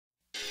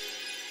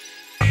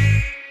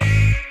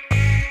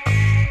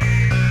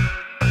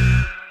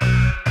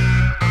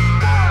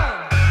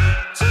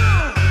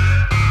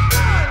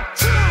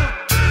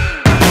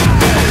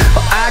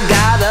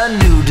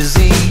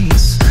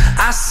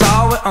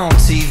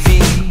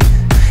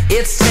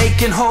It's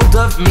taken hold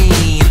of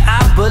me, and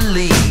I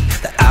believe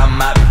that I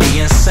might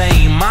be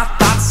insane. My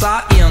thoughts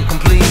are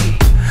incomplete.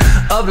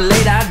 Of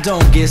late I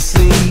don't get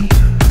sleep.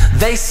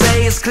 They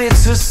say it's clear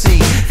to see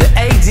that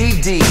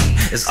ADD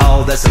is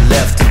all that's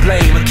left to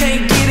blame. I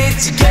can't get it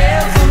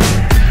together,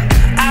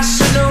 I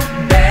should know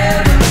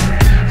better.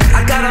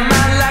 I got a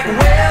mind like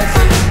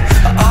weather,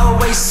 it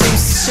always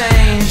seems to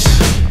change.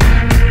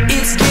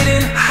 It's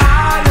getting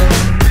harder,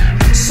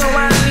 so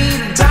I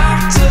need a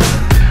doctor.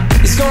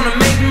 It's gonna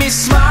make me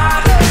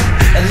smarter,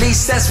 at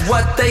least that's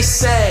what they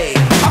say.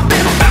 I've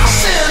been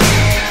bouncing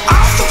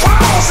off the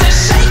walls and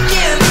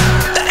shaking.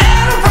 The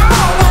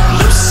Adderall won't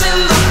loosen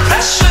the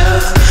pressure.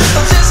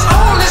 There's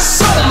only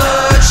so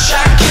much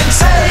I can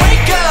take.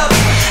 Wake up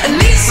and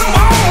need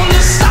someone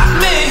to stop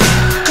me,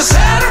 'cause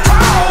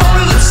Adderall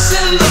won't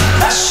loosen the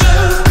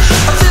pressure.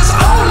 There's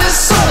only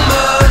so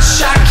much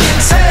I can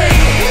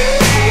take.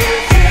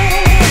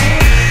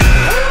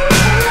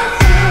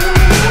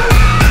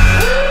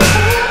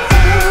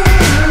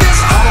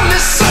 There's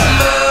only so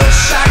much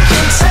I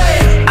can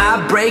take. I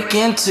break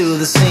into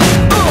the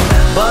scene,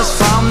 buzz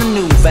from the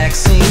new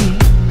vaccine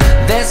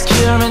that's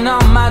curing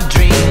all my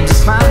dreams.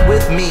 It's fine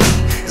with me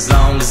as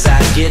long as I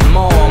get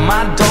more.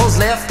 My door's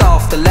left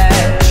off the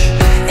latch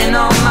and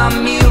all my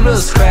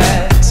mirrors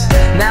cracked.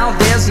 Now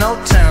there's no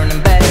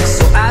turning back,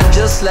 so I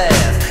just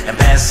laugh and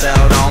pass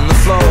out on the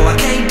floor. I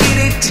can't get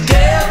it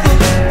together,